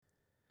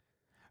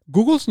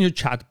Google's new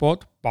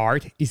chatbot,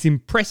 Bard, is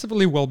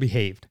impressively well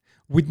behaved,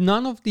 with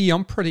none of the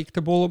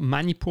unpredictable,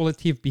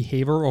 manipulative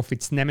behavior of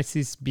its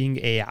nemesis being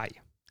AI.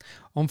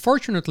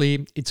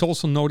 Unfortunately, it's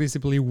also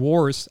noticeably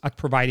worse at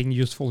providing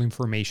useful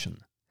information.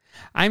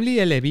 I'm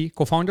Liel Levy,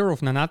 co-founder of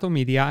Nanato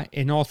Media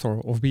and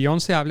author of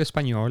Beyond Se Habla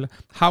Español,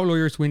 How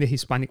Lawyers Win the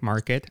Hispanic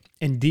Market,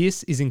 and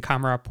this is In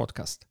Camera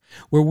podcast,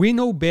 where we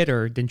know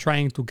better than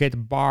trying to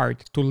get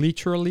Bard to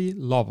literally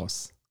love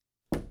us.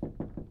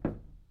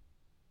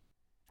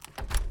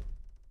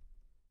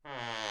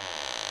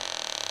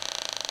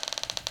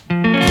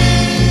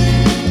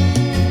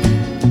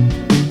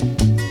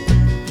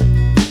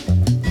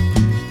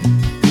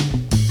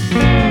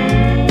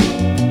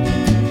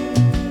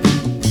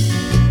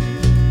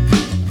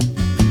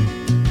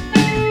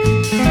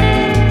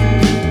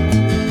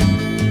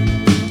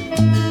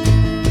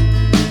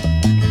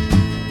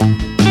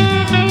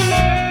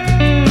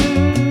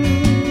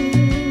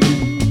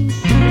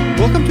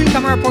 Welcome to In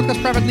Camera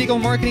Podcast Private Legal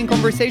Marketing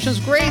Conversations.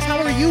 Grace, how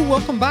are you?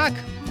 Welcome back.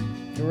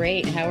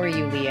 Great. How are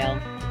you, Liel?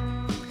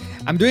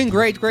 I'm doing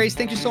great, Grace.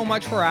 Thank you so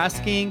much for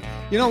asking.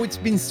 You know, it's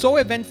been so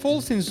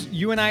eventful since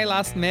you and I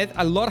last met.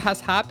 A lot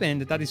has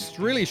happened that is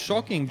really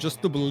shocking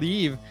just to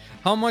believe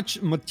how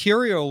much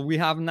material we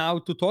have now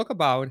to talk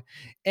about.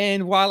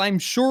 And while I'm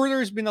sure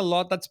there's been a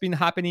lot that's been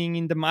happening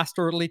in the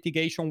master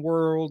litigation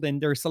world, and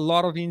there's a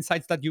lot of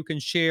insights that you can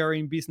share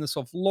in business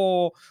of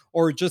law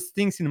or just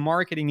things in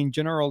marketing in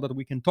general that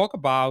we can talk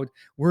about,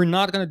 we're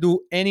not going to do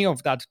any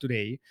of that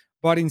today.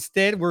 But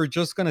instead, we're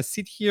just going to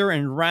sit here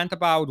and rant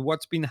about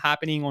what's been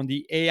happening on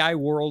the AI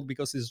world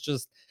because it's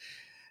just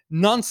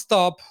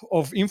nonstop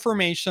of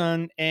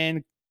information.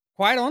 And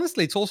quite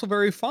honestly, it's also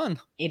very fun.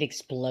 It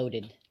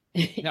exploded.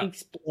 It Yeah.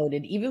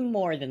 exploded even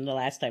more than the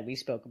last time we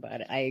spoke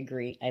about it. I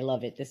agree. I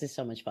love it. This is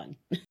so much fun.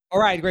 All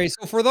right, great.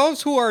 So for those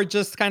who are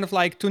just kind of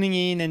like tuning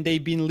in and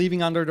they've been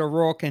living under the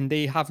rock and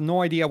they have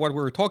no idea what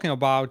we're talking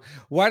about,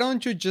 why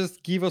don't you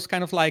just give us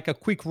kind of like a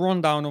quick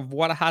rundown of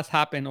what has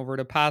happened over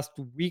the past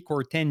week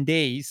or 10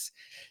 days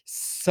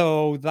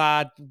so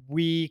that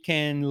we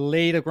can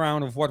lay the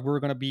ground of what we're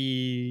going to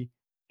be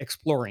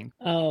exploring?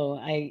 Oh,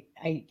 I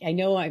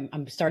know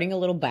I'm starting a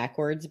little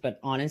backwards, but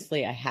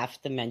honestly, I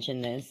have to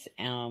mention this.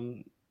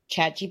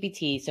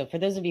 ChatGPT. So for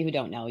those of you who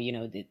don't know,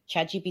 the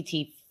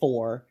ChatGPT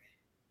 4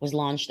 was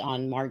launched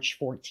on March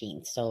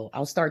 14th. So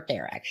I'll start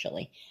there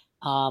actually.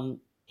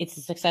 It's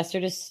a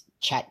successor to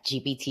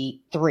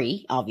ChatGPT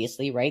 3,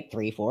 obviously, right?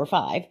 3, 4,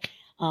 5.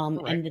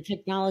 And the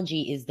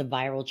technology is the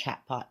viral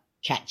chatbot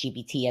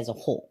ChatGPT as a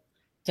whole.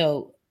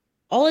 So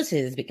all this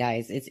is, but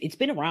guys, it's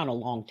been around a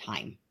long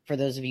time. For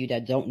those of you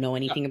that don't know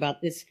anything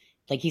about this,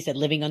 like he said,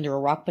 living under a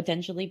rock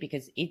potentially,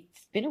 because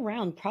it's been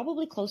around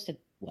probably close to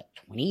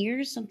 20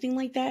 years, something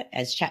like that,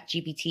 as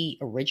ChatGPT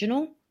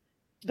original.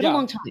 It's been a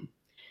long time.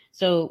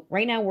 So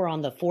right now we're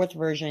on the 4th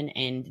version,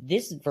 and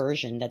this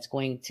version that's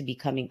going to be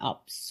coming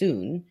up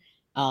soon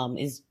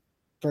is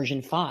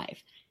version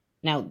 5.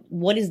 Now,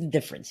 what is the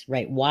difference,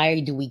 right? Why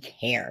do we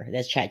care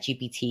that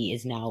ChatGPT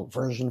is now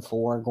version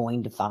 4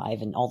 going to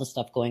 5 and all the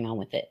stuff going on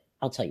with it?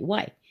 I'll tell you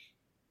why.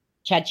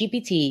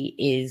 ChatGPT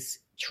is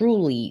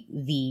truly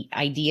the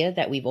idea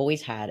that we've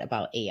always had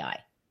about AI,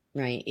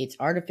 right? It's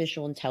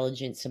artificial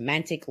intelligence,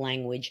 semantic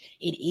language.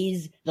 It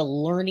is the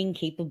learning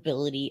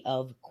capability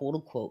of, quote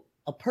unquote,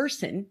 a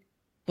person,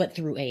 but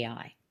through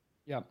AI.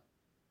 Yeah.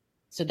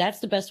 So that's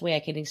the best way I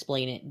can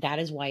explain it. That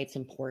is why it's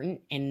important.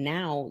 And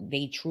now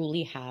they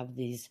truly have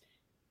this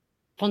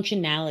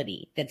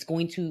functionality that's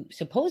going to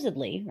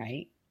supposedly,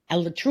 right,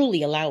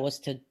 truly allow us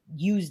to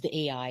use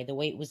the AI the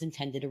way it was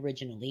intended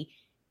originally,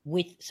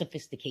 with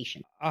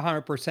sophistication.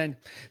 100%.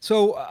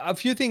 So a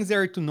few things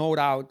there to note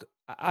out.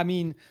 I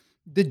mean,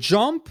 the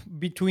jump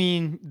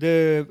between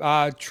the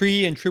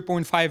 3 and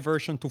 3.5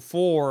 version to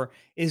 4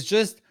 is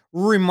just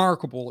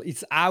remarkable.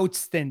 It's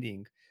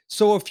outstanding.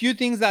 So a few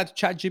things that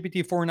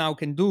ChatGPT 4 now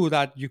can do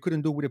that you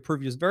couldn't do with the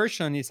previous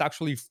version is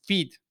actually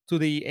feed to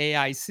the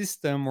AI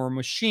system or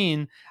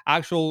machine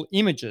actual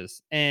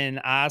images and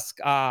ask,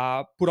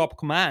 put up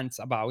commands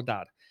about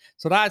that.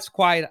 So that's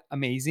quite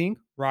amazing,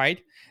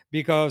 right?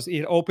 Because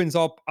it opens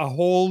up a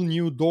whole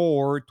new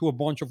door to a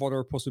bunch of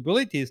other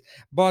possibilities.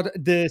 But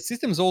the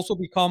systems also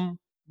become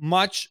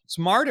much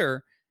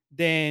smarter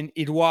than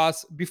it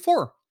was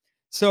before.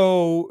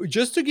 So,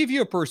 just to give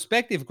you a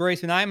perspective,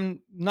 Grace, and I'm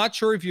not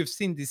sure if you've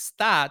seen this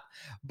stat,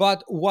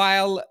 but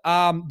while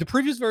the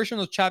previous version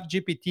of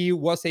ChatGPT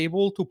was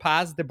able to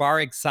pass the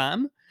bar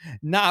exam,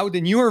 now the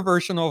newer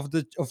version of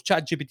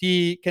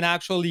ChatGPT can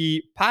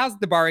actually pass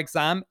the bar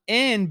exam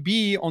and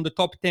be on the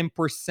top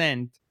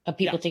 10%. Of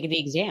people taking the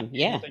exam.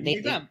 Yeah.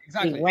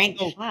 Exactly. They rank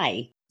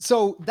high.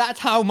 So that's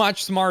how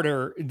much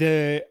smarter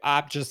the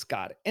app just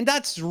got. And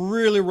that's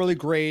really, really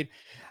great.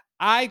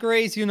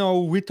 Grace,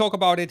 we talk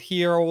about it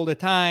here all the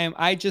time.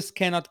 I just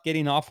cannot get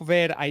enough of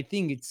it. I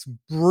think it's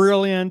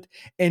brilliant.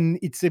 And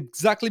it's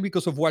exactly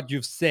because of what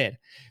you've said.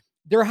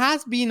 There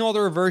has been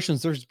other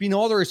versions. There's been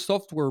other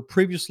software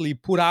previously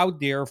put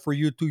out there for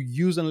you to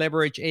use and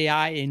leverage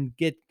AI and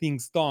get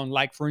things done,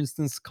 like for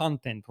instance,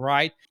 content,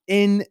 right?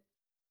 And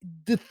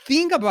The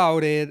thing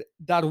about it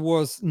that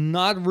was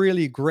not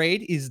really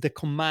great is the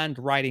command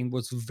writing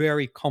was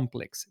very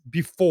complex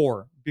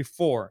before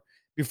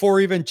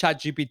even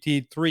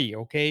ChatGPT 3.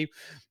 Okay.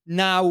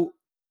 Now,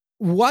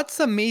 what's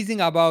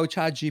amazing about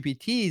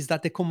ChatGPT is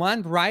that the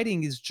command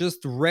writing is just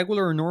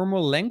regular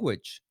normal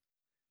language.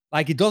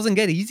 Like, it doesn't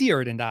get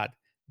easier than that.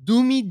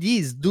 Do me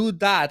this, do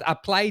that,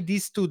 apply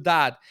this to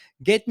that,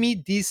 get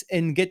me this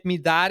and get me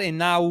that, and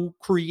now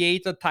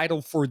create a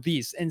title for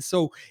this. And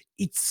so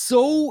it's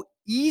so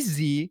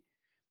easy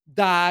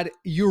that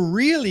you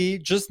really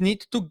just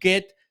need to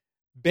get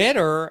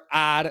better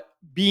at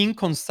being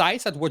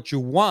concise at what you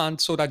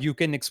want so that you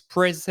can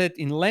express it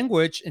in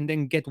language and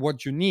then get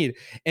what you need.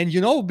 And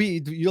you'll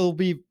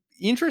be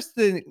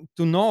interested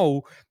to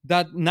know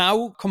that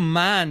now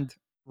command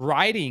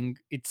writing,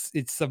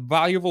 it's a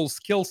valuable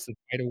skill set,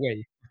 by the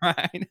way.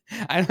 Right?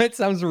 I know it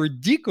sounds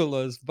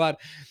ridiculous,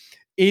 but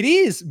it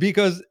is,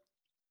 because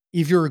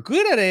if you're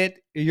good at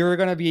it, you're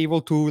going to be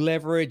able to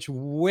leverage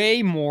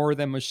way more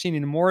than machine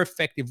in more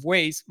effective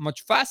ways,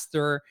 much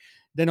faster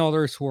than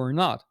others who are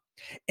not.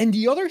 And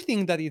the other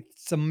thing that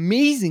it's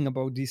amazing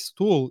about this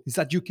tool is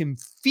that you can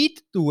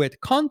feed to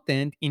it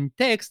content in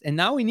text and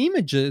now in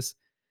images,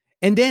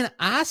 and then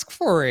ask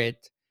for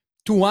it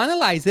to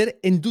analyze it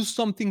and do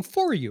something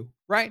for you,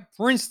 right?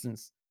 For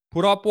instance,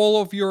 put up all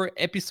of your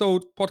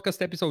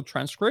podcast episode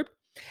transcript,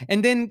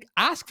 and then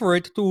ask for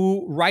it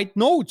to write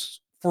notes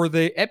for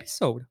the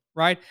episode,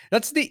 right?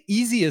 That's the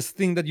easiest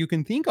thing that you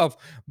can think of.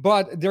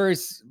 But there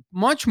is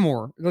much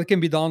more that can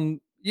be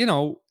done,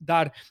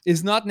 that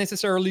is not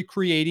necessarily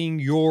creating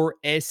your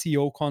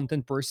SEO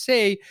content per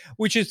se,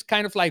 which is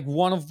kind of like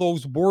one of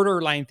those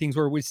borderline things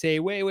where we say,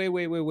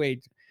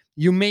 wait.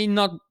 You may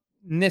not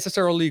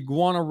necessarily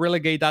want to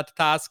relegate that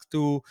task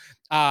to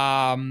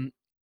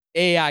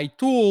AI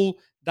tool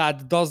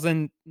that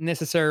doesn't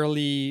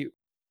necessarily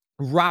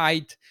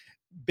write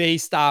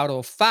based out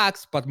of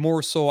facts, but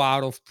more so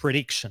out of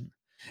prediction.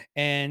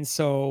 And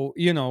so,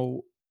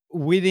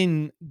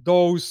 within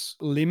those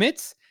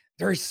limits,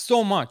 there's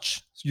so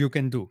much you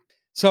can do.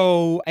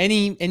 So,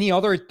 any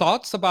other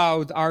thoughts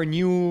about our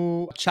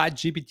new Chat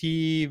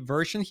GPT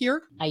version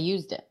here? I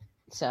used it.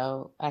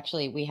 So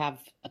actually, we have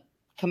a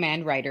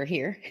command writer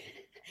here.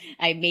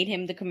 I made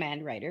him the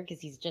command writer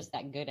because he's just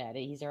that good at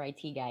it. He's our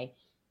IT guy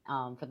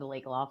for the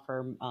Lake Law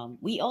firm.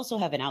 We also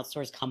have an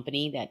outsourced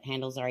company that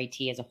handles our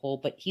IT as a whole,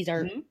 but he's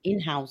our Mhm.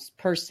 in-house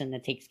person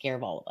that takes care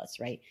of all of us,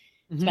 right?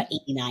 It's Mhm. about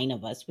 89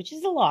 of us, which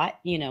is a lot,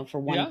 for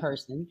one Yeah.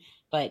 person,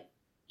 but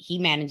he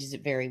manages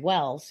it very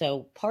well.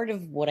 So part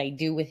of what I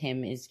do with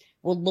him is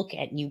we'll look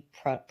at new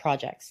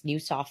projects, new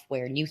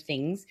software, new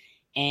things,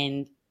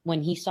 and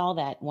when he saw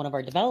that one of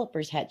our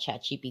developers had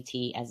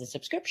ChatGPT as a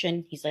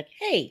subscription, he's like,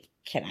 "Hey,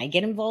 can I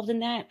get involved in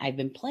that? I've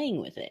been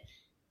playing with it."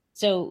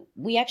 So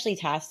we actually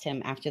tasked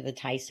him after the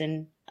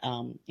Tyson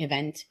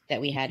event that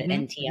we had at Mhm.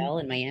 Mhm. NTL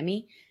in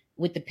Miami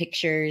with the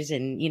pictures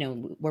and,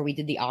 where we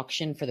did the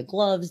auction for the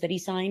gloves that he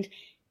signed.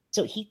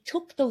 So he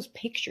took those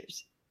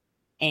pictures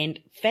and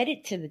fed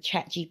it to the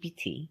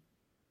ChatGPT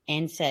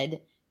and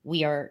said,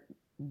 "We are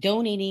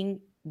donating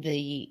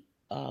the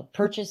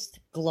purchased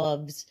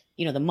gloves,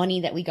 the money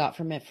that we got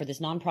from it for this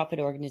nonprofit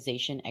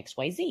organization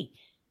XYZ."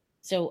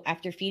 So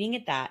after feeding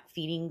it that,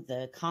 feeding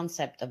the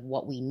concept of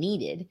what we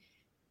needed,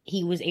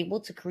 he was able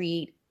to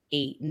create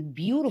a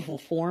beautiful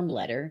form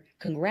letter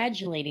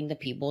congratulating the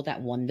people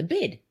that won the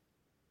bid,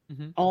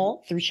 Mhm.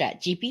 all through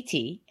Chat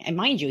GPT. And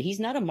mind you, he's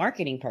not a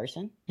marketing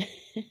person,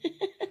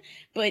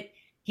 but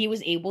he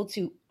was able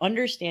to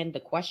understand the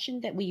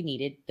question that we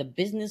needed, the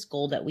business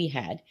goal that we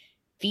had,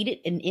 feed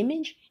it an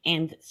image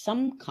and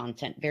some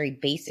content, very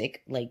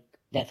basic, like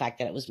the fact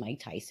that it was Mike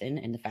Tyson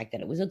and the fact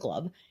that it was a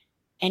glove,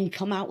 and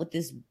come out with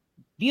this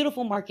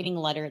beautiful marketing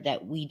letter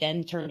that we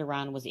then turned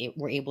around and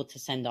were able to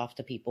send off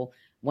to people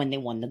when they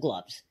won the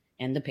gloves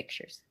and the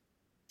pictures.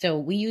 So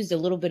we used a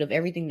little bit of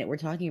everything that we're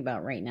talking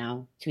about right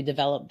now to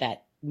develop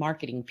that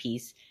marketing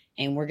piece.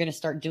 And we're going to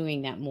start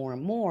doing that more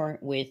and more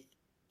with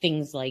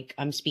things like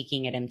I'm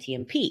speaking at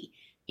MTMP.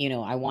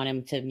 I want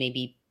him to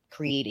maybe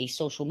create a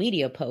social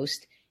media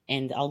post,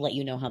 and I'll let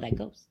you know how that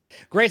goes.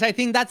 Great. I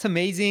think that's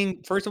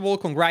amazing. First of all,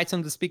 congrats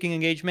on the speaking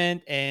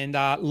engagement, and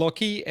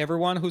lucky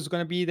everyone who's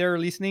going to be there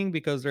listening,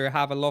 because they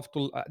have a lot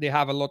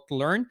to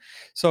learn.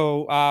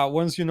 So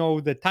once you know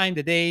the time,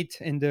 the date,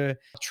 and the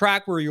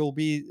track where you'll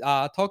be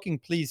talking,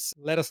 please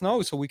let us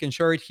know so we can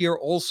share it here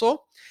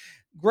also.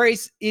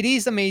 Grace, it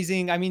is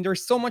amazing. I mean,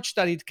 there's so much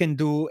that it can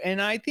do, and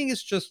I think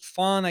it's just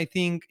fun. I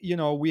think,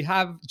 we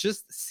have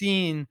just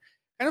seen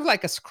kind of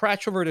like a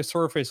scratch over the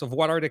surface of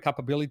what are the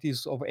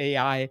capabilities of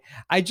AI.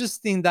 I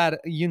just think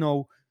that,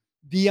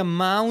 the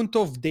amount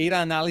of data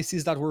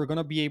analysis that we're going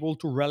to be able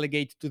to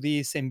relegate to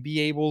this and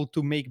be able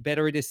to make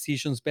better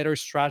decisions, better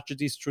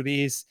strategies through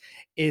this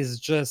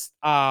is just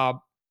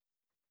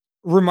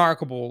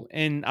remarkable.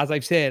 And as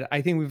I've said,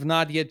 I think we've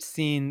not yet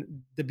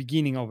seen the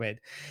beginning of it.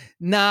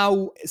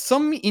 Now,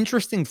 some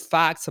interesting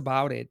facts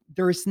about it.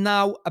 There is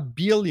now a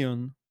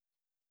billion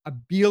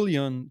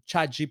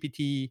chat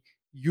GPT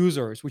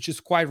users, which is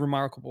quite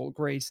remarkable,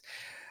 Grace.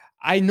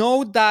 I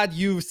know that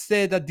you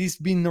said that this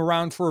been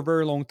around for a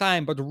very long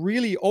time, but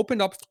really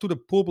opened up to the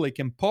public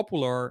and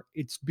popular,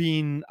 it's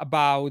been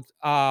about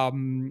I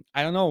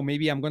don't know,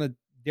 maybe I'm gonna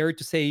dare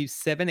to say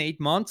 7, 8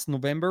 months.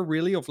 November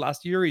really of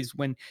last year is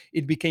when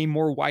it became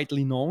more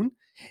widely known.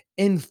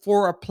 And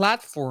for a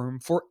platform,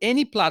 for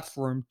any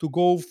platform to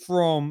go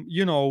from,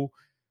 a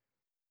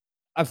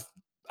f-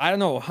 I don't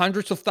know,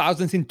 hundreds of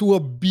thousands into a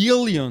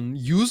billion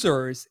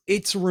users,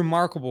 it's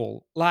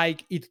remarkable.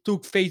 Like it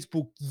took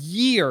Facebook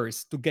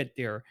years to get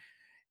there.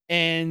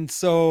 And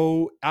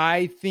so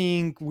I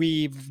think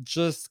we've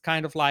just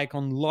kind of like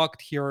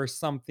unlocked here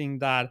something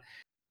that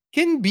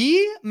can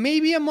be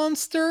maybe a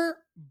monster,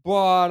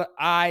 but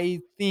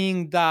I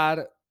think that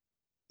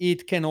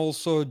it can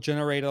also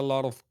generate a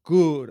lot of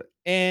good.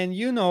 And,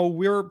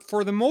 we're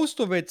for the most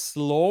of it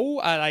slow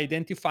at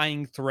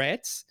identifying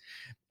threats,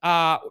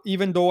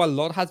 even though a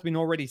lot has been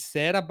already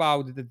said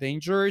about the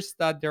dangers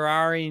that there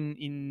are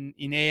in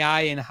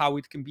AI and how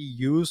it can be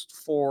used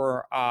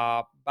for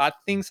bad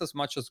things as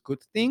much as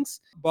good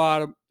things.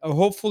 But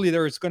hopefully,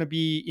 there's going to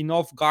be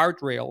enough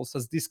guardrails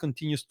as this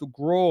continues to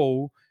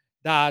grow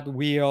that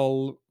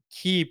will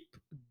keep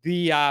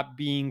the app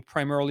being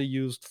primarily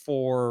used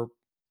for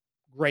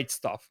great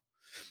stuff.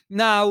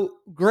 Now,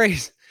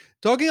 Grace,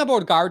 talking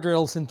about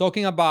guardrails and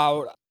talking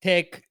about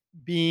tech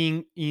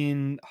being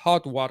in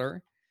hot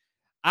water,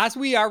 as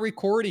we are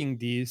recording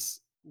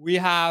this, we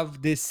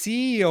have the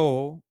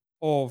CEO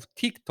of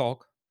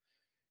TikTok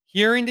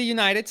here in the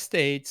United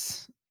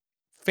States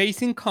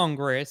facing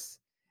Congress.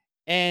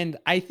 And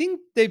I think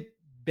the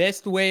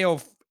best way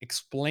of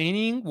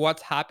explaining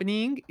what's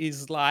happening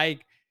is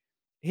like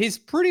he's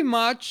pretty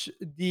much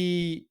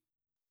the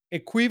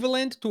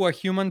equivalent to a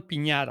human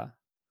piñata.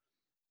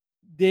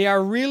 They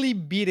are really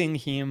beating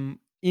him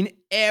in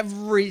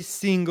every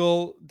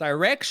single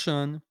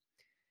direction.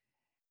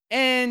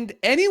 And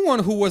anyone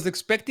who was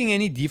expecting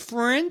any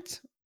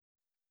different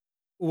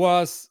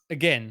was,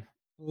 again,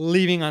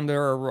 living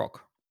under a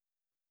rock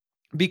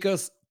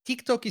because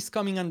TikTok is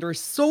coming under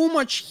so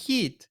much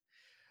heat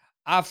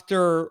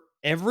after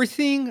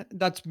everything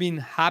that's been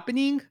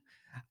happening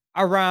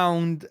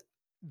around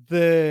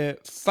the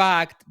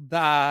fact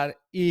that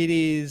it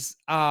is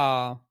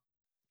a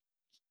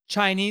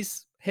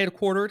Chinese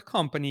headquartered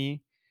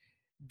company,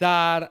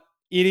 that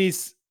it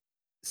is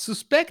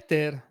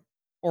suspected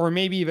or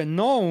maybe even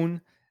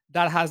known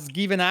that has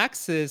given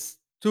access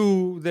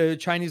to the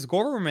Chinese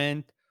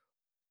government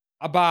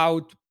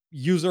about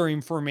user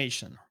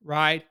information,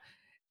 right?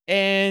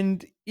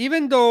 And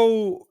even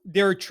though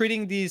they're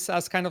treating this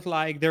as kind of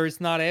like there is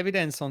not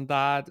evidence on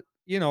that,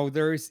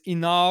 there's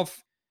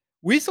enough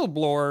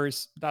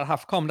whistleblowers that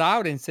have come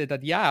out and said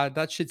that, yeah,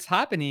 that shit's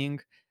happening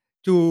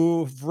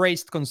to have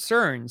raised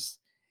concerns.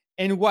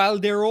 And while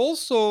they're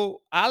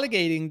also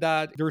alleging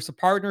that there's a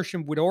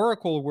partnership with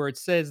Oracle where it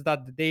says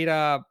that the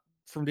data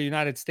from the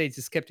United States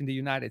is kept in the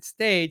United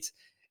States,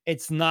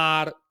 it's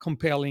not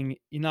compelling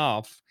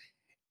enough.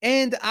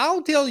 And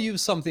I'll tell you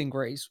something,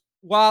 Grace.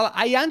 While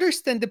I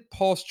understand the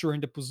posture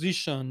and the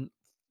position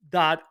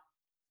that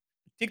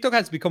TikTok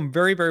has become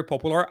very, very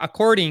popular,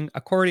 according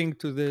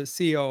to the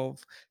CEO of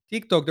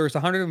TikTok, there's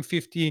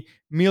 150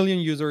 million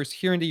users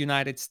here in the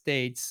United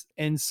States,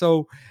 and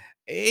so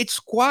it's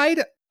quite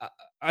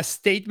a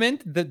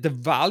statement that the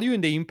value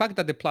and the impact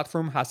that the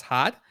platform has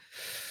had.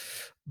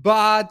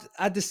 But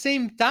at the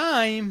same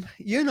time,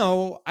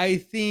 I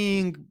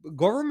think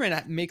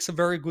government makes a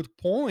very good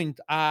point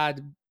at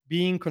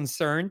being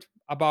concerned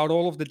about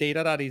all of the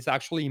data that is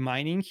actually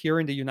mining here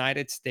in the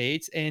United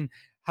States and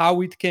how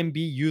it can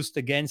be used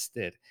against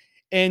it.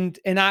 And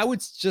I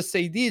would just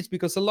say this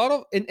because a lot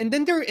of and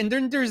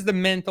then there's the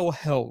mental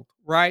health,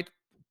 right?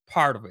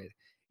 Part of it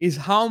is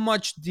how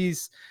much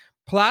this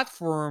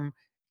platform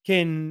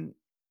can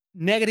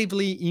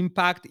negatively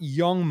impact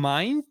young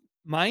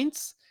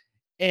minds,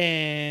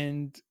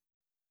 and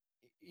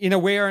in a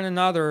way or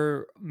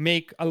another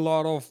make a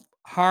lot of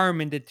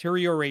harm and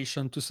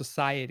deterioration to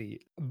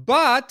society.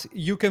 But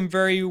you can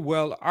very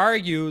well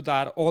argue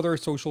that other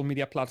social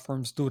media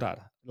platforms do that,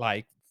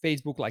 like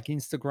Facebook, like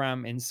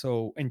Instagram,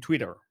 and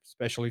Twitter,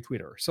 especially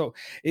Twitter. So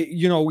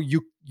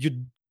you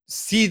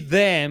see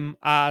them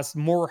as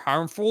more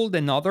harmful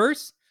than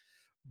others,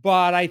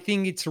 but I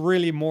think it's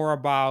really more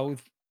about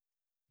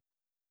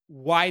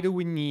why do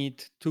we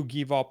need to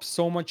give up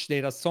so much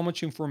data, so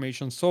much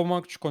information, so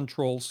much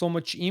control, so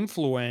much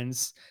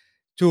influence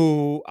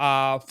to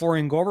a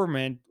foreign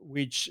government,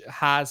 which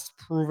has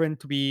proven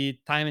to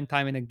be time and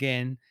time and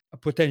again a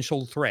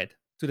potential threat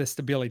to the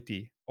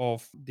stability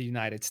of the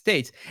United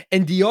States?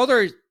 And the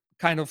other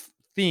kind of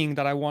thing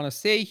that I want to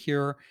say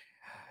here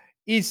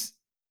is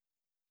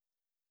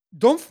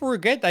don't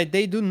forget that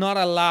they do not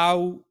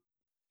allow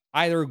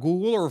either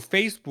Google or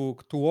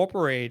Facebook to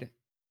operate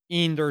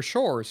in their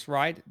shores,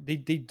 right? They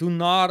do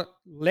not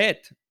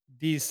let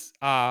these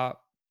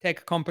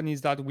tech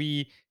companies that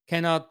we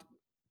cannot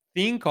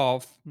think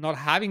of not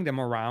having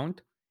them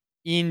around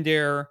in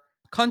their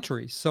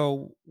country.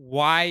 So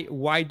why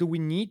do we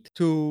need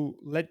to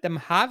let them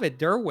have it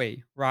their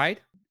way, right?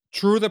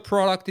 True, the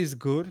product is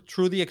good.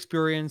 True, the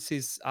experience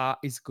is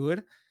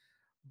good.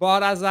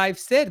 But as I've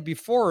said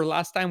before,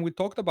 last time we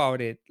talked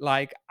about it,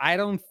 like I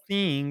don't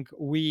think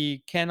we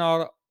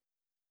cannot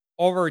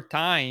over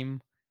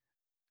time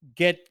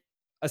get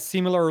a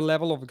similar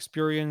level of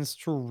experience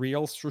through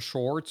reels, through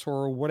shorts,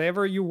 or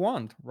whatever you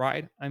want,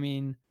 right? I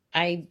mean,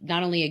 I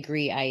not only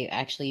agree, I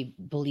actually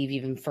believe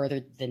even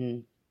further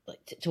than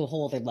like, to a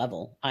whole other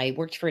level. I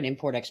worked for an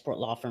import export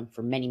law firm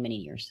for many, many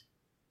years.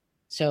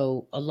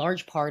 So a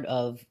large part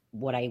of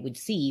what I would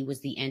see was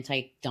the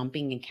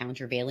anti-dumping and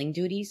countervailing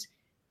duties.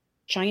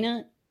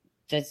 China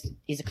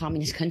is a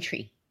communist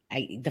country.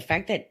 The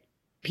fact that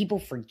people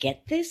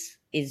forget this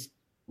is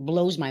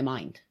blows my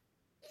mind,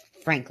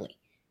 frankly.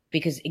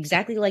 Because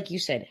exactly like you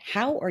said,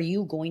 how are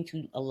you going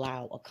to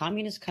allow a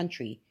communist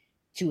country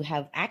to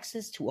have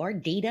access to our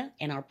data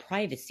and our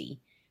privacy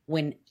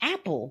when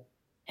Apple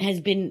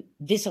has been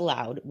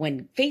disallowed,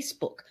 when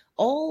Facebook,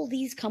 all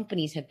these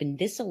companies have been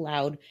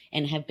disallowed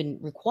and have been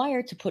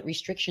required to put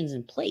restrictions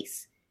in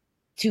place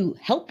to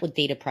help with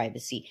data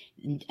privacy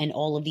and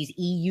all of these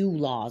EU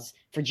laws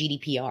for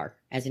GDPR,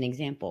 as an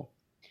example.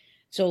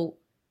 So,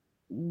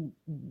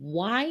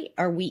 why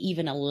are we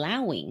even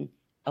allowing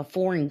a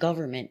foreign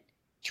government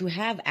to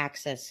have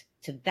access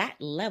to that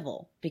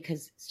level?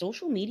 Because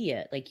social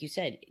media, like you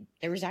said,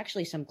 there was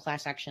actually some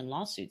class action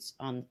lawsuits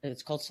on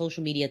it's called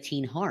social media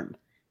teen harm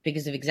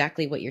because of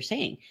exactly what you're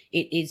saying.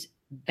 It is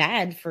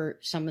bad for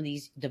some of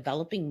these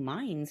developing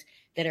minds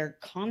that are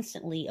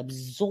constantly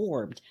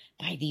absorbed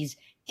by these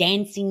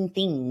dancing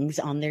things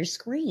on their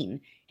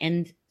screen.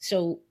 And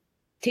so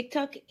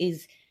TikTok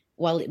is,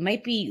 while it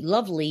might be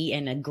lovely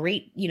and a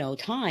great,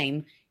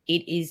 time,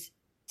 it is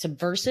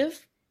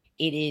subversive.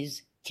 It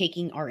is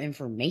taking our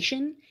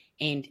information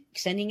and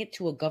sending it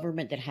to a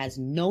government that has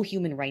no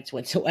human rights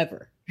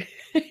whatsoever.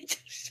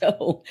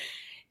 So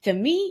to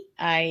me,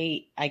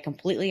 I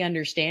completely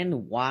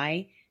understand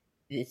why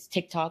this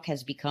TikTok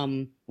has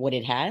become what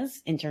it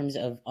has in terms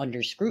of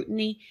under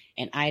scrutiny,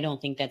 and I don't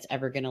think that's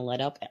ever going to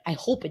let up. I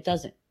hope it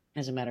doesn't,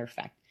 as a matter of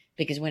fact,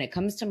 because when it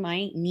comes to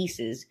my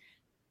nieces,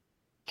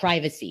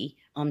 privacy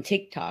on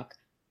TikTok,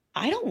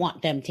 I don't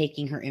want them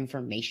taking her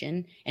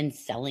information and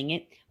selling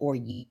it or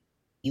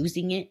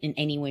using it in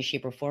any way,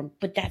 shape, or form.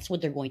 But that's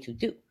what they're going to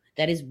do.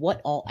 That is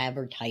what all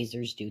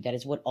advertisers do. That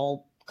is what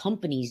all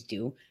companies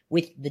do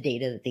with the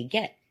data that they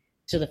get.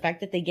 So the fact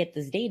that they get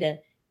this data,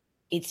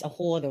 it's a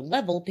whole other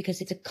level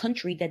because it's a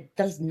country that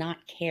does not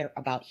care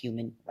about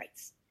human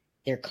rights.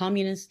 They're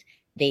communist.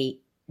 They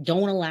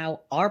don't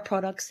allow our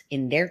products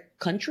in their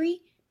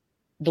country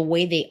the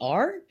way they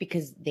are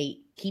because they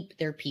keep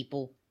their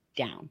people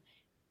down.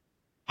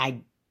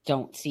 I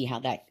don't see how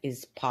that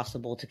is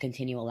possible to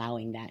continue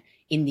allowing that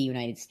in the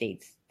United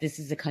States. This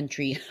is a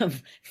country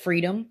of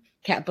freedom,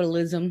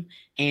 capitalism,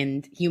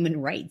 and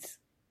human rights.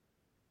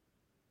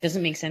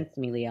 Doesn't make sense to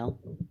me, Leo.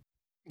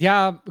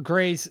 yeah,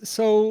 Grace.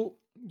 So,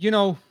 you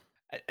know,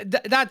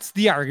 that's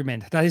the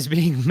argument that is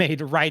being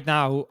made right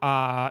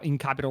now in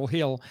Capitol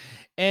Hill,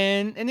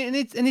 and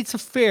it's a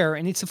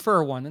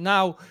fair one.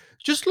 Now,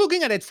 just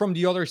looking at it from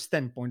the other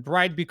standpoint,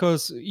 right?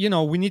 Because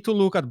we need to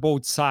look at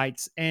both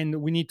sides, and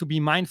we need to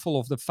be mindful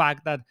of the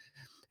fact that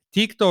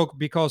TikTok,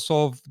 because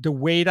of the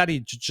way that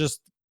it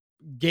just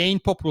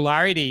gained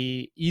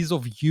popularity, ease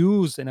of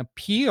use, and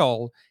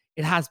appeal,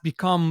 it has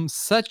become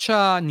such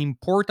an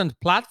important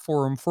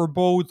platform for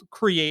both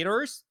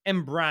creators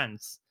and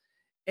brands.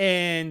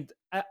 And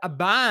a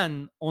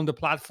ban on the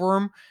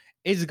platform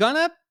is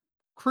gonna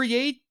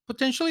create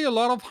potentially a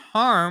lot of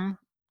harm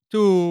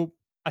to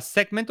a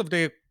segment of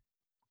the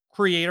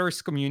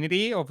creators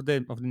community of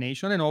the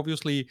nation, and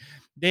obviously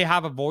they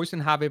have a voice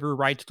and have every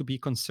right to be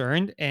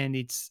concerned, and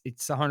it's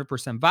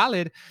 100%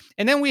 valid.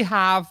 And then we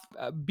have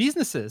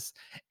businesses,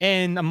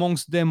 and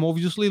amongst them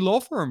obviously law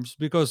firms,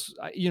 because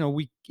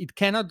we it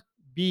cannot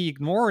be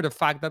ignored the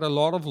fact that a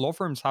lot of law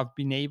firms have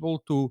been able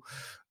to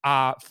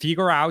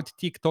figure out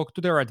TikTok to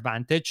their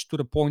advantage, to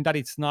the point that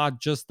it's not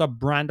just a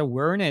brand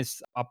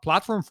awareness a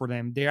platform for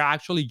them. They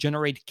actually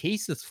generate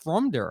cases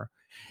from there.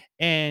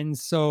 And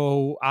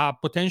so, a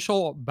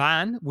potential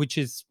ban, which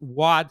is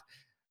what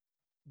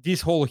this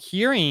whole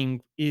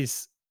hearing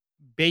is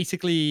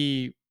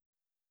basically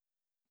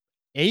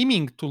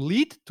aiming to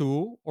lead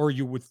to, or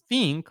you would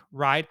think,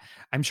 right?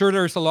 I'm sure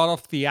there's a lot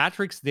of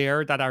theatrics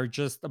there that are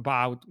just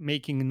about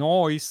making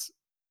noise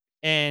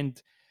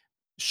and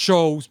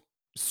show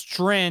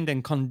strand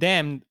and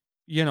condemn,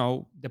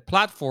 the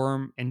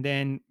platform, and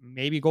then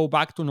maybe go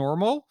back to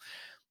normal.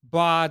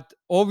 But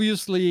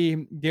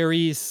obviously, there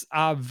is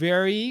a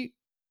very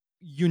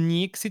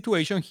unique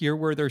situation here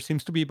where there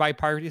seems to be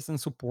bipartisan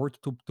support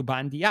to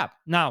ban the app.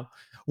 Now,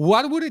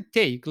 what would it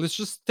take? Let's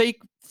just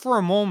take for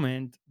a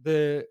moment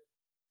the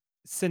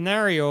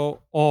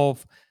scenario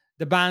of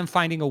the ban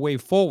finding a way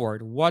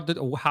forward.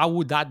 How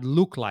would that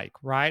look like,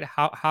 right?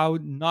 How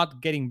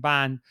not getting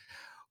banned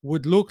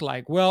would look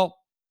like? Well,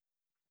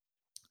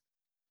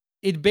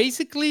 it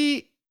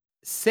basically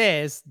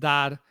says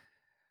that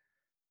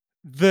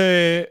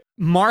the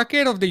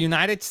market of the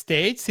United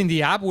States in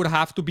the app would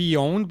have to be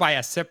owned by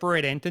a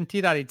separate entity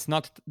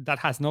that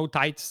has no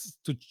ties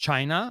to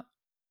China,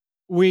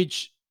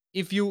 which,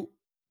 if you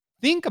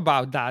think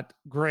about that,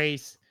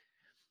 Grace,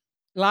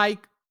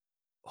 like,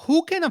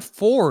 who can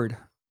afford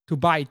to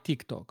buy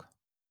TikTok?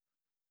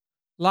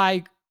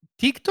 Like,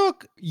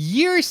 TikTok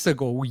years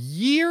ago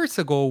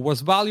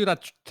was valued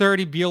at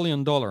 $30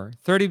 billion.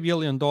 $30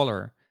 billion.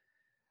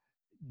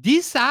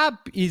 This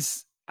app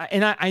is,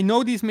 and I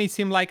know this may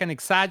seem like an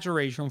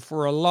exaggeration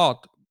for a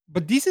lot,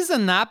 but this is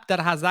an app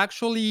that has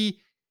actually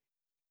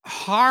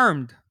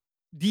harmed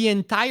the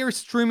entire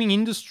streaming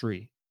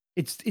industry.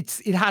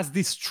 It has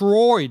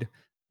destroyed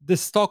the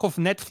stock of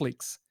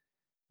Netflix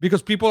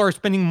because people are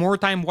spending more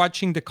time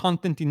watching the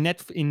content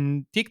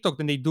in TikTok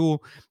than they do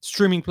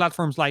streaming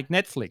platforms like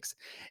Netflix.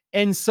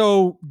 And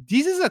so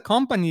this is a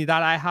company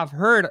that I have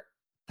heard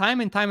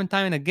time and time and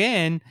time and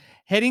again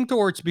heading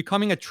towards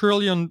becoming $1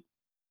 trillion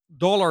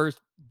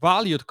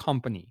valued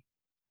company.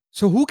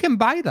 So who can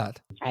buy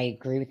that? I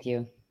agree with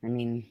you. I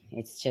mean,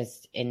 it's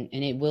just, and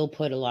it will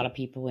put a lot of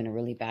people in a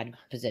really bad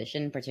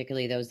position,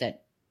 particularly those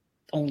that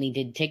only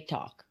did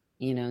TikTok,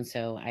 you know.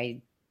 So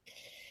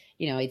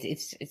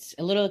it's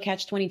a little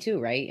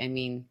catch-22, right? I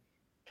mean,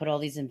 put all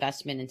these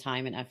investment and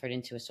time and effort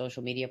into a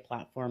social media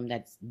platform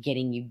that's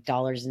getting you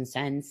dollars and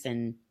cents,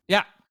 and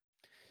Yeah.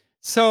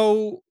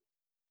 So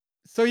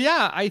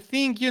yeah, I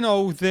think,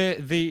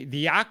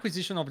 the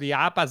acquisition of the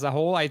app as a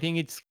whole, I think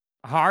it's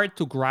hard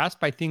to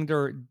grasp. I think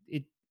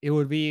it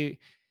would be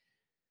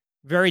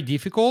very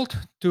difficult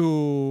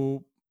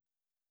to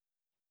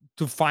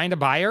find a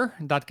buyer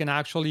that can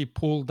actually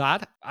pull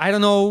that. I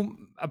don't know,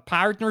 a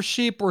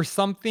partnership or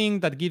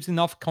something that gives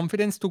enough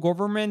confidence to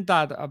government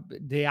that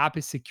the app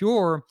is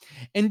secure.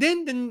 And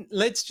then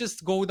let's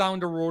just go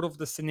down the road of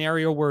the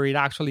scenario where it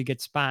actually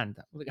gets banned.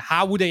 Like,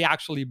 how would they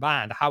actually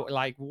ban? How,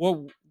 like, what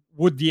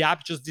would the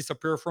app just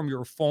disappear from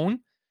your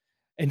phone?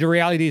 And the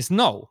reality is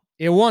no,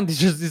 it won't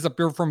just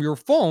disappear from your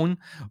phone.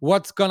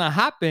 What's going to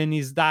happen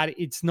is that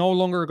it's no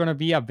longer going to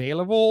be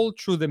available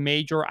through the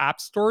major app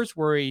stores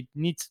where it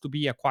needs to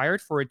be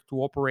acquired for it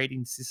to operate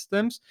in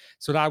systems.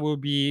 So that will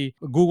be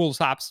Google's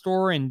App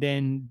Store and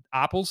then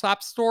Apple's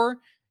App Store.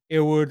 It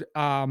would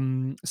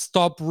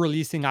stop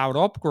releasing out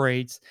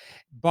upgrades.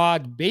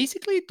 But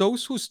basically,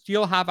 those who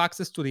still have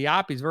access to the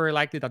app, is very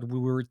likely that we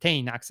will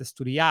retain access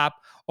to the app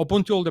up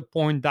until the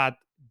point that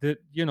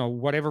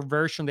whatever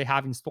version they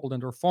have installed on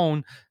their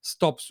phone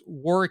stops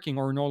working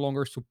or no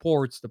longer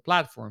supports the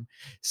platform.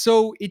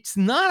 So it's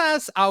not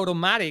as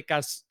automatic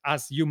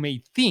as you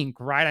may think,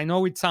 right? I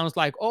know it sounds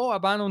like, oh, a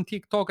ban on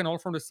TikTok and all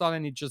from the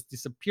sudden it just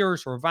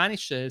disappears or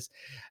vanishes.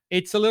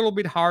 It's a little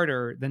bit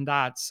harder than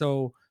that.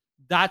 So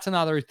that's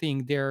another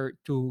thing there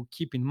to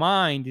keep in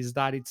mind, is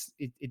that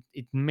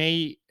it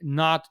may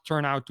not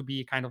turn out to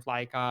be kind of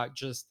like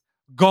just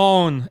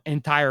gone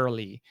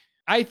entirely.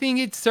 I think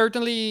it's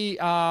certainly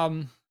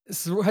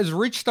has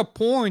reached a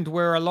point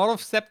where a lot of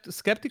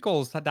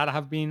skepticals that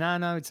have been,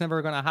 no, it's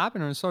never going to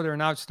happen, and so they're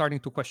now starting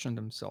to question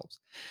themselves.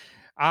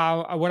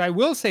 What I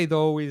will say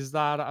though is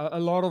that a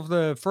lot of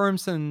the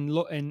firms and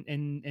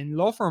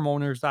law firm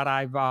owners that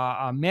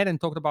I've met and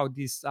talked about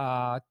this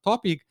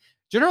topic,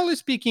 generally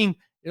speaking,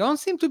 they don't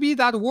seem to be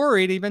that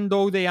worried, even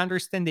though they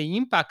understand the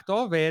impact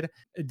of it.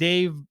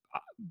 They've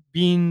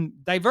been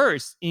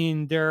diverse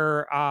in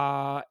their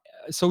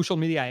social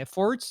media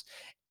efforts,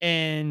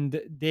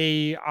 and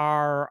they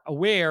are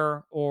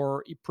aware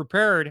or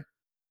prepared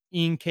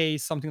in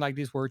case something like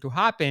this were to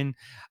happen,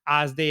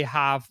 as they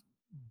have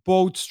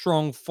both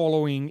strong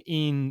following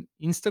in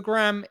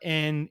Instagram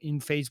and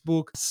in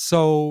Facebook.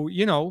 So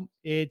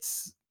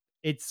it's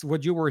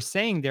what you were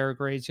saying there,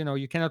 Grace.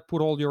 You cannot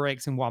put all your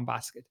eggs in one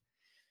basket.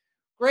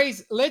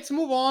 Grace, let's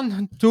move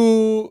on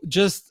to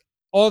just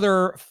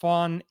other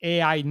fun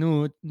AI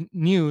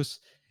news,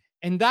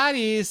 and that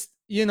is,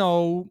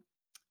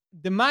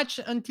 the much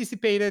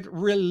anticipated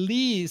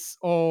release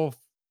of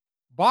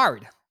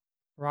Bard,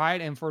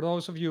 right? And for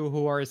those of you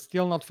who are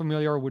still not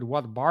familiar with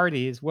what Bard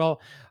is, well,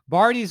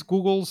 Bard is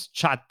Google's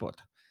chatbot,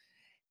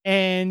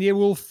 and it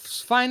will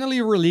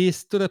finally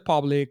release to the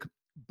public.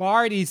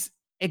 Bard is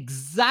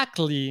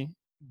exactly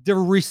the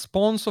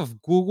response of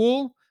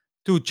Google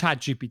to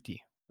ChatGPT,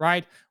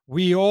 right?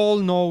 We all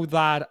know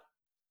that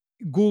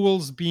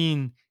Google's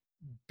been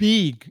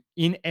big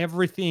in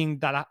everything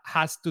that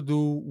has to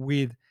do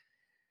with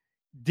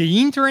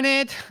the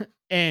internet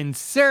and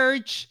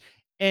search.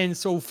 And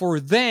so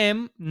for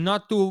them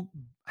not to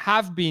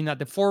have been at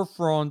the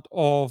forefront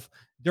of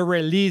the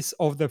release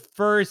of the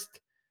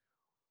first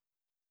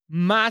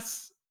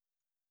mass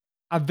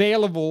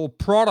available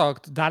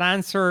product that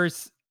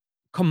answers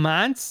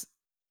commands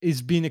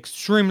is been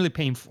extremely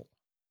painful,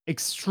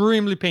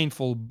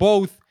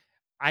 both,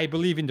 I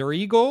believe, in their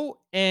ego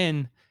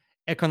and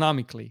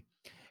economically.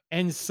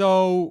 And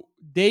so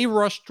they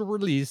rushed to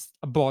release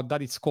a bot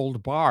that is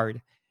called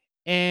Bard.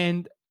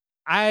 And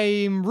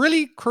I'm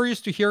really curious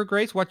to hear,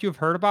 Grace, what you've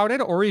heard about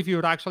it, or if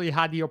you've actually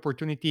had the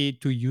opportunity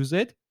to use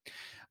it.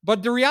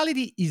 But the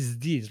reality is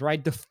this,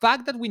 right? The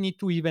fact that we need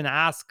to even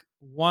ask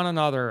one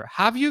another.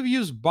 Have you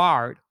used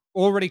Bard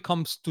already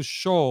comes to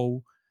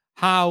show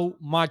how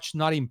much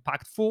not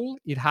impactful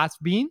it has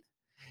been.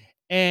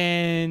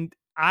 And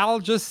I'll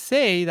just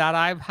say that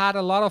I've had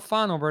a lot of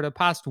fun over the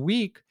past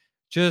week,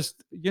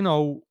 just,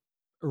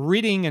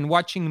 reading and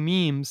watching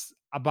memes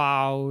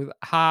about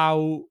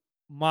how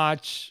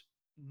much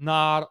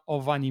not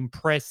of an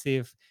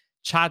impressive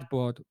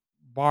chatbot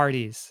Bard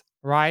is,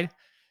 right?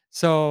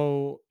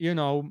 So,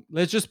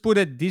 let's just put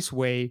it this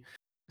way.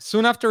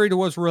 Soon after it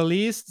was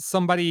released,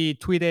 somebody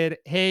tweeted,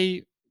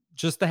 "Hey,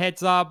 just a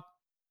heads up,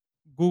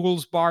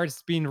 Google's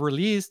Bard's been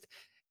released.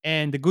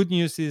 And the good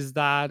news is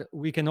that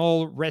we can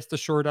all rest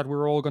assured that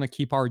we're all going to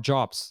keep our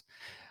jobs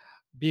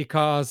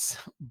because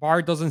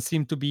Bard doesn't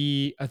seem to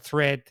be a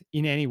threat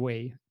in any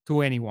way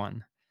to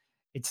anyone.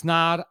 It's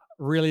not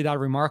really that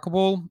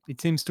remarkable.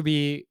 It seems to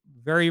be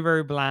very,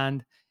 very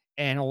bland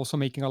and also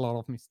making a lot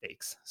of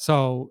mistakes.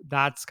 So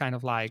that's kind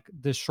of like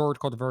the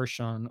shortcut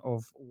version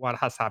of what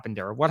has happened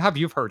there. What have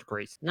you heard,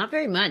 Grace? Not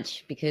very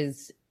much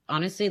because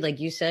honestly, like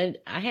you said,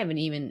 I haven't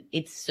even,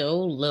 it's so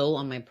low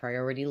on my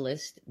priority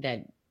list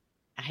that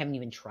I haven't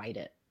even tried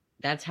it.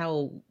 That's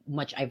how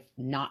much I've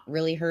not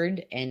really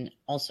heard, and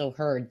also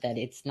heard that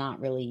it's not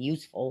really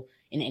useful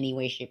in any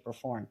way, shape, or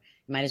form.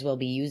 You might as well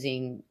be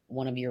using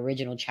one of your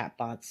original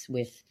chatbots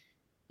with,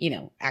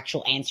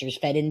 actual answers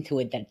fed into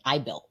it that I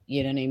built.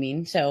 You know what I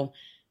mean? So,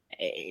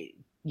 eh,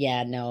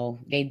 yeah, no,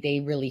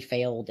 they really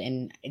failed,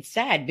 and it's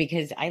sad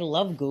because I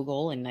love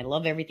Google and I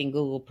love everything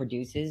Google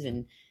produces,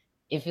 and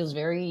it feels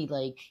very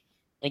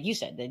like you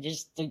said,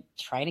 they're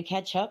trying to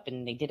catch up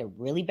and they did a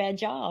really bad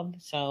job.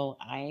 So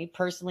I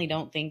personally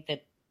don't think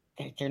that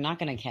they're not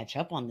going to catch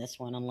up on this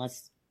one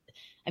unless,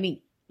 I mean,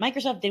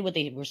 Microsoft did what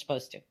they were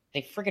supposed to.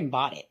 They freaking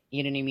bought it.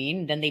 You know what I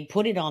mean? Then they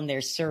put it on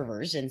their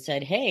servers and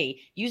said, "Hey,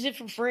 use it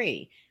for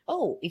free.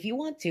 Oh, if you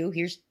want to,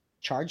 here's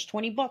charge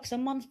 $20 a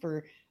month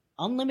for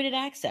unlimited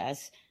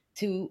access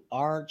to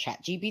our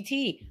chat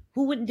GPT."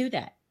 Who wouldn't do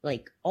that?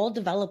 Like all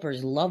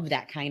developers love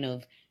that kind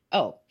of,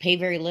 oh, pay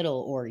very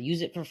little or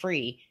use it for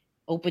free,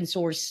 open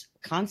source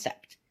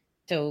concept.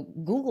 So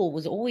Google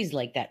was always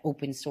like that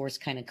open source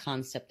kind of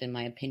concept, in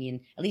my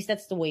opinion. At least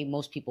that's the way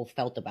most people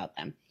felt about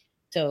them.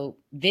 So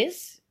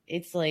this,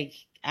 it's like,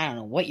 I don't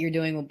know what you're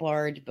doing with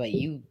Bard, but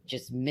you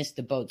just missed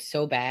the boat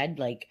so bad.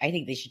 Like, I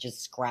think they should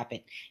just scrap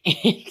it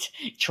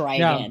and try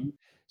Yeah. again.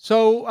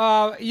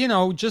 So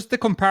just the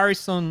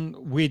comparison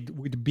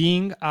with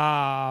Bing,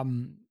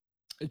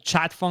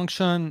 chat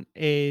function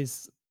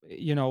is,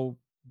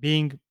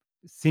 Bing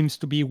seems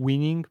to be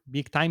winning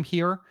big time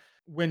here.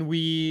 When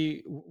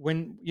we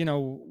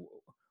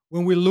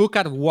look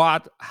at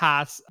what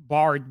has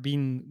Bard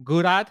been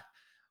good at,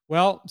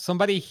 well,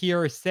 somebody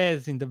here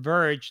says in The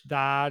Verge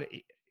that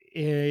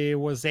it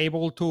was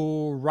able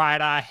to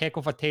write a heck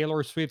of a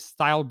Taylor Swift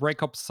style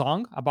breakup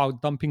song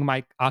about dumping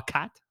my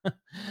cat.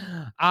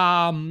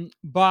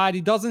 But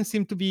it doesn't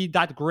seem to be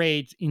that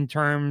great in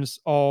terms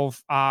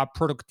of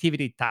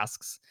productivity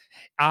tasks.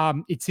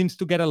 It seems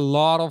to get a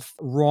lot of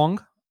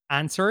wrong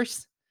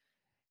answers.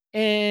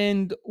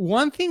 And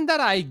one thing that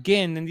I,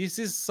 again, and this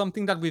is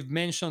something that we've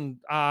mentioned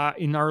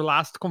in our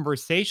last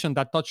conversation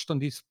that touched on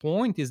this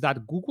point, is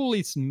that Google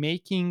is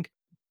making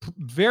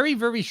very,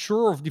 very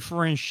sure of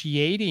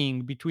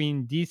differentiating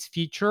between this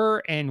feature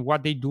and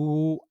what they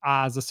do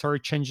as a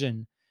search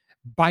engine.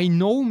 By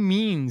no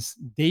means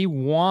they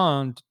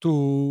want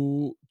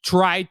to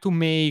try to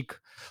make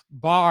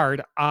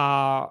Bard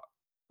a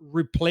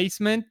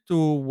replacement to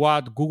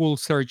what Google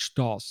search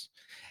does.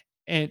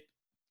 And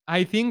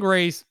I think,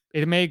 Grace,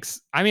 it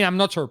makes, I mean, I'm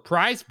not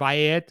surprised by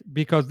it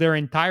because their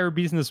entire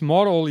business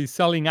model is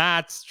selling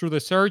ads through the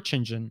search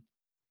engine.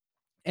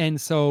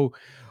 And so,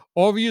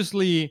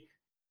 obviously,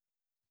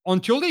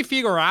 until they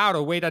figure out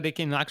a way that they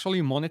can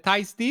actually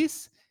monetize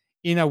this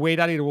in a way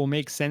that it will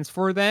make sense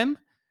for them,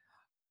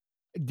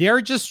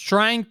 they're just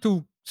trying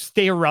to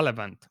stay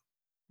relevant,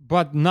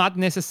 but not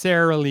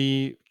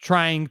necessarily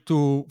trying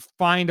to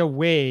find a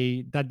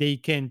way that they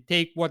can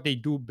take what they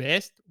do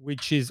best,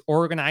 which is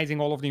organizing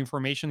all of the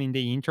information in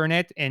the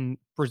internet and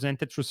present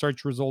it through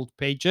search result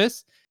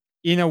pages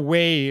in a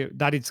way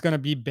that it's going to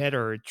be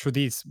better through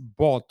this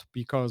bot,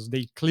 because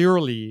they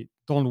clearly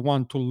don't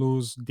want to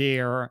lose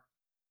their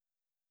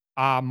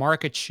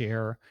market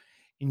share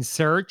in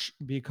search,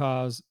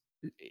 because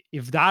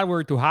if that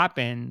were to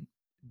happen,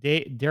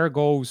 there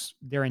goes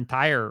their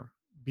entire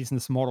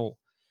business model.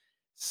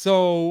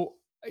 So,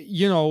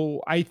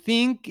 I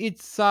think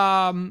it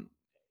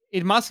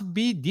must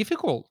be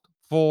difficult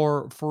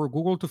for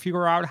Google to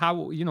figure out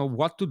how,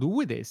 what to do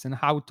with this and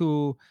how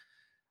to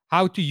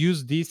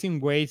use this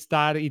in ways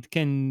that it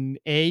can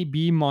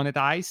be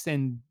monetized,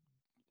 and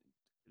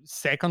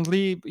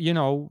secondly,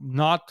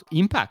 not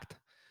impact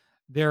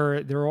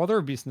their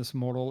other business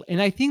model.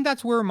 And I think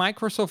that's where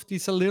Microsoft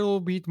is a little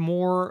bit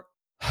more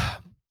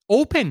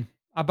open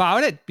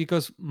about it,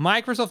 because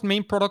Microsoft's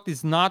main product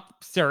is not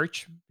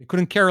search. They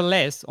couldn't care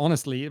less,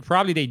 honestly.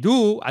 Probably they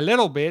do a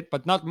little bit,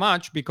 but not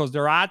much, because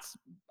their ads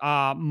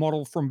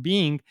model from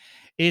Bing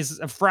is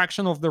a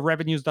fraction of the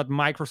revenues that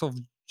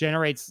Microsoft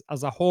generates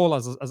as a whole,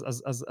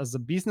 as a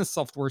business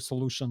software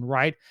solution,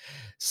 right?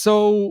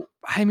 So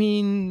I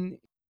mean,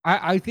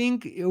 I think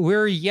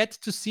we're yet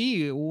to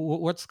see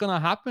what's gonna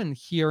happen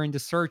here in the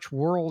search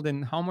world and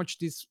how much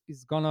this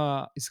is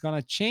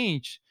gonna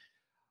change.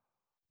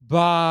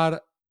 But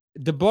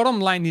the bottom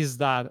line is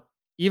that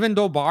even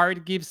though Bard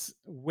gives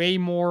way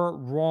more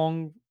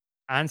wrong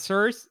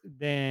answers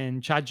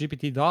than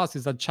ChatGPT does,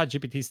 is that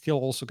ChatGPT still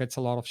also gets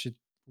a lot of shit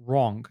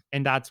wrong,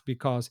 and that's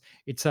because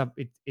it's a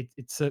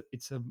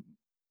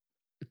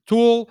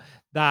tool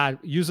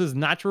that uses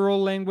natural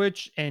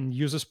language and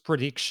uses a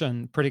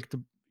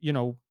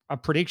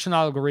prediction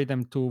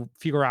algorithm to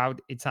figure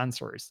out its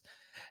answers,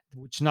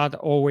 which not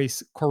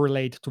always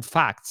correlate to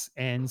facts.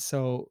 And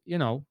so,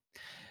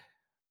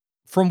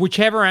 from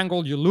whichever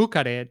angle you look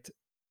at it,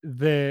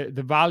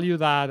 the value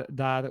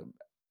that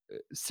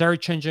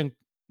search engine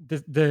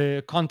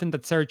the content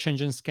that search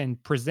engines can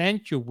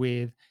present you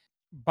with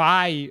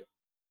by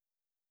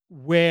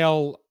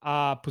well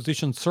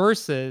positioned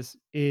sources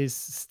is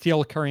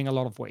still carrying a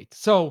lot of weight.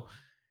 So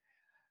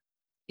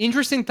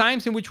interesting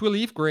times in which we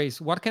live, Grace.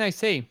 What can I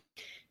say?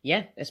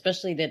 Yeah,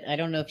 especially that I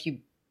don't know if you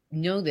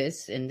know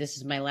this, and this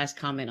is my last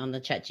comment on the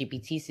Chat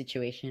GPT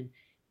situation.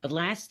 But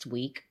last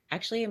week,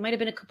 actually, it might have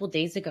been a couple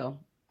days ago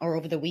or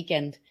over the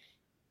weekend,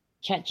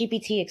 Chat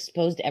GPT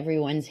exposed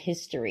everyone's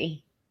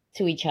history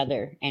to each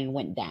other and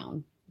went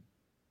down.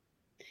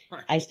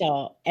 I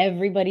saw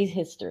everybody's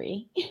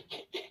history.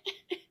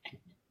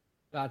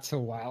 That's so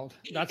wild.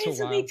 That's so And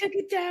so they wild. took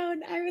it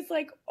down. I was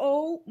like,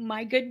 oh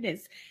my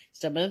goodness.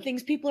 Some of the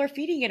things people are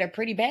feeding it are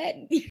pretty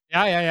bad.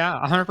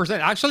 Yeah, 100%.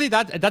 Actually,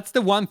 that's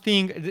the one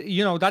thing,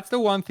 that's the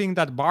one thing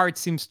that Bart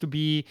seems to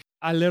be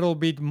a little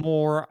bit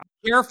more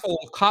careful,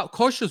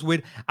 cautious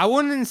with. I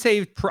wouldn't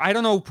say, I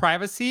don't know,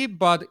 privacy,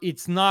 but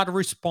it's not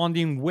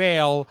responding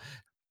well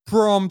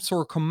prompts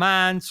or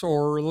commands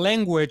or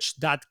language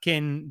that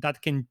can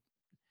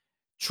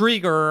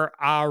trigger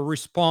a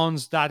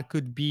response that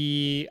could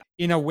be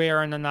in a way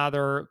or in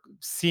another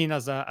seen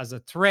as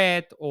a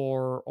threat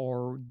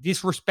or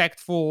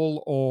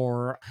disrespectful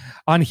or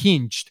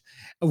unhinged,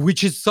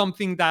 which is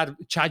something that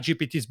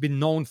ChatGPT has been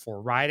known for,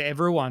 right?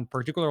 Everyone,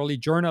 particularly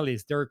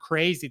journalists, they're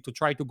crazy to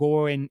try to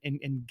go and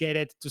get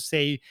it to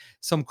say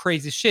some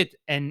crazy shit.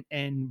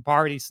 And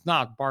Bart is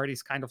not. Bart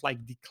is kind of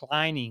like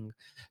declining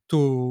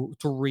to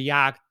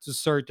react to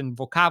certain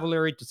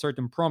vocabulary, to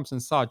certain prompts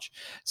and such.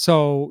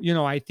 So,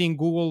 I think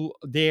Google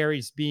there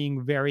is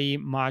being very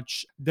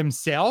much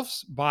themselves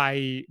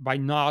by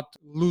not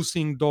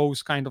losing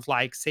those kind of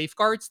like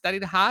safeguards that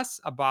it has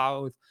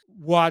about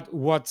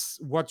what's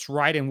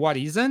right and what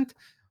isn't.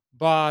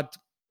 But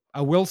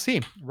we'll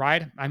see,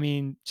 right? I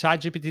mean,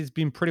 ChatGPT has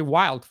been pretty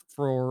wild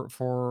for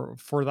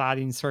that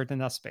in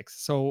certain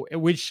aspects. So,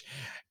 which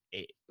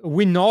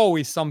we know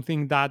is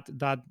something that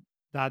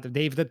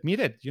they've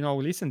admitted.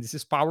 Listen, this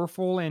is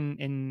powerful,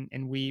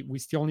 and we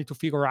still need to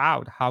figure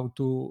out how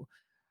to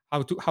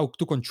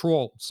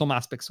control some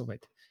aspects of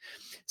it.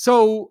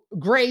 So,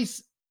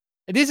 Grace,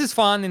 this is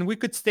fun, and we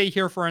could stay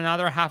here for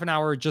another half an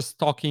hour just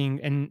talking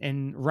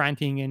and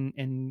ranting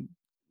and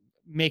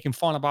making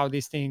fun about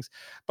these things.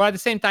 But at the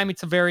same time,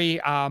 it's a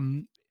very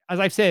as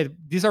I've said,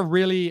 these are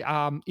really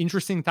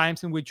interesting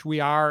times in which we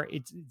are.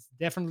 It's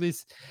definitely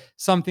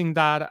something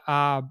that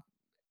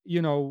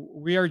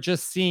we are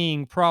just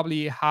seeing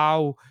probably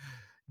how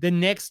the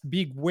next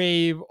big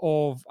wave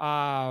of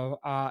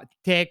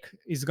tech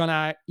is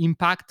gonna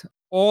impact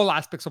all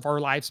aspects of our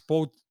lives,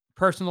 both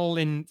personal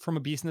and from a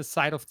business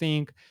side of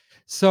thing.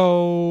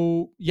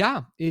 So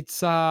yeah, it's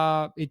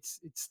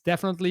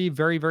definitely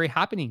very very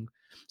happening.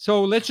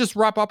 So let's just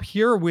wrap up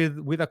here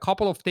with a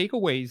couple of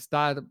takeaways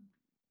that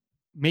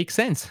make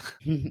sense.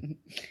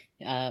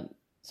 um,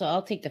 so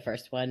I'll take the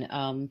first one.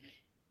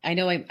 I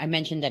know I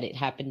mentioned that it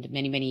happened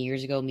many, many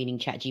years ago, meaning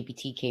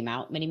ChatGPT came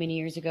out many, many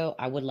years ago.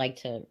 I would like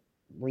to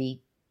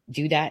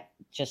redo that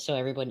just so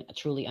everyone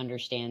truly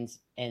understands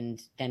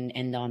and then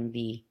end on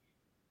the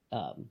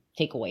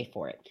takeaway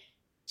for it.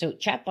 So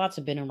chatbots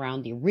have been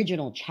around. The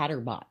original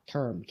chatterbot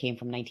term came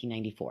from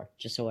 1994,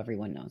 just so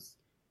everyone knows.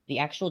 The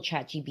actual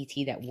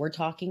ChatGPT that we're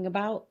talking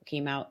about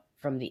came out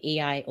from the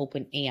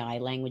Open AI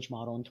language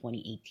model in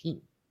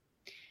 2018.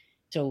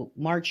 So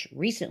March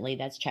recently,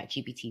 that's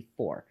ChatGPT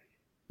 4.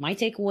 My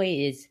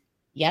takeaway is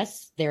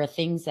yes, there are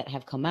things that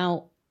have come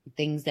out,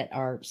 things that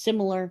are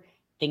similar,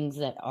 things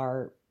that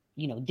are,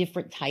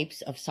 different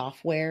types of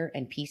software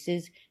and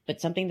pieces. But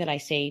something that I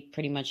say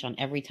pretty much on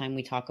every time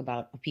we talk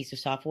about a piece of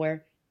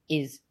software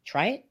is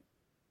try it.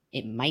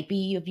 It might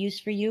be of use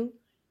for you,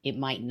 it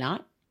might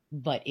not,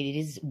 but it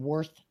is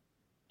worth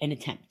an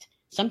attempt.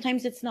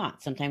 Sometimes it's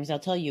not. Sometimes I'll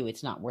tell you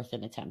it's not worth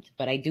an attempt.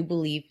 But I do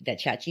believe that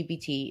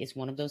ChatGPT is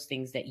one of those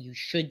things that you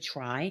should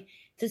try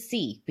to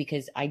see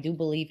because I do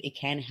believe it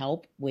can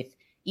help with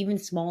even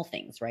small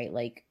things, right?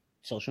 Like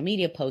social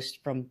media posts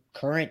from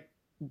current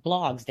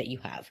blogs that you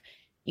have.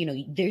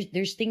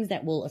 There's things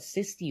that will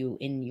assist you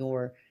in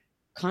your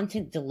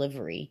content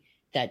delivery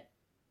that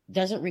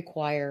doesn't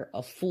require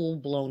a full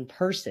blown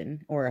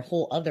person or a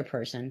whole other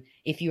person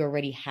if you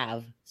already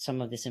have some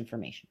of this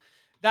information.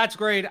 That's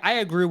great. I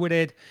agree with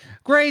it.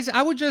 Grace,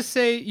 I would just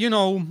say,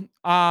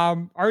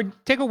 our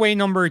takeaway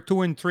number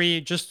 2 and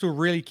 3, just to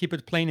really keep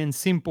it plain and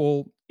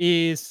simple,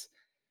 is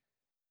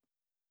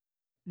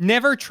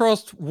never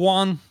trust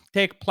one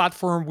tech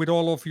platform with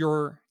all of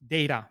your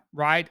data,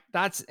 right?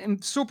 That's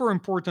super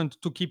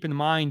important to keep in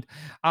mind,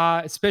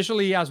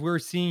 especially as we're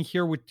seeing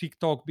here with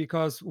TikTok,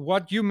 because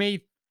what you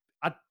may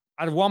at,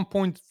 at one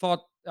point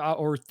thought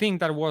or think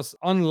that was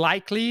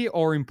unlikely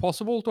or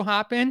impossible to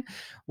happen,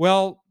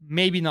 well,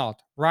 maybe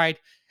not, right?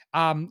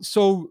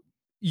 So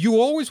you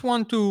always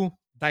want to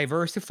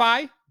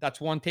diversify.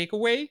 That's one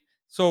takeaway.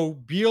 So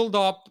build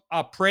up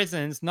a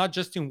presence, not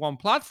just in one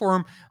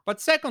platform,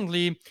 but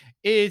secondly,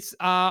 is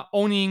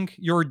owning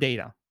your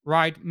data,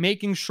 right?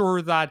 Making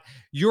sure that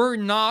you're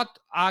not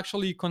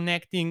actually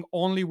connecting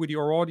only with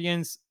your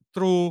audience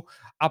through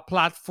a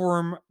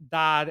platform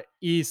that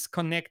is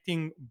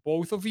connecting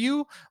both of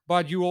you,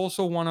 but you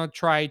also want to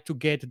try to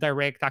get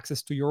direct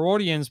access to your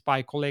audience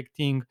by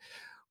collecting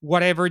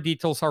whatever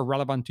details are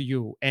relevant to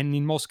you. And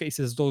in most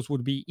cases, those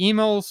would be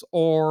emails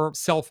or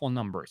cell phone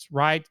numbers,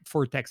 right?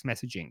 For text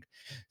messaging.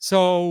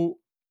 So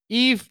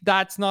if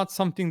that's not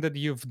something that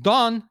you've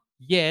done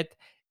yet,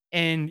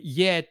 and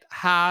yet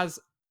has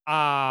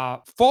a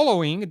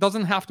following, it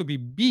doesn't have to be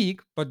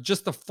big, but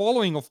just a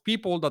following of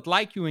people that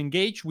like you,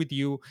 engage with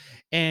you,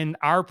 and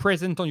are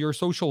present on your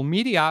social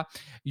media,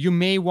 you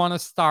may want to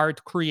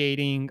start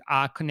creating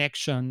a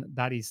connection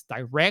that is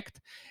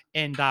direct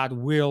and that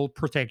will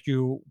protect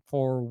you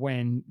for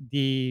when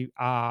the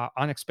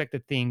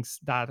unexpected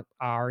things that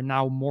are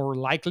now more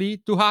likely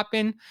to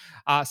happen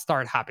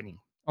start happening.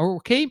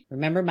 Okay.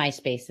 Remember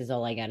MySpace is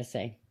all I got to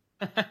say.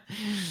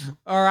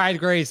 All right,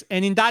 Grace.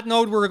 And in that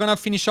note, we're going to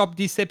finish up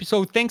this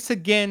episode. Thanks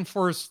again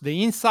for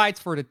the insights,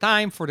 for the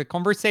time, for the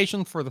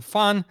conversation, for the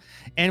fun.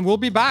 And we'll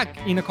be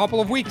back in a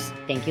couple of weeks.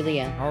 Thank you,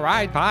 Leah. All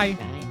right. Bye.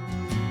 Bye.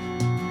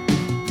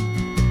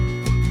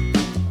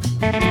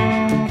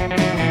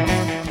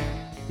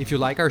 If you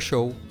like our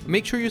show,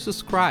 make sure you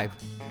subscribe,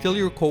 tell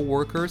your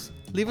coworkers,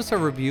 leave us a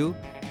review,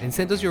 and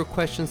send us your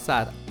questions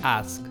at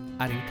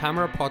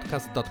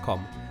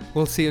ask@incamerapodcast.com.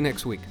 We'll see you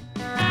next week.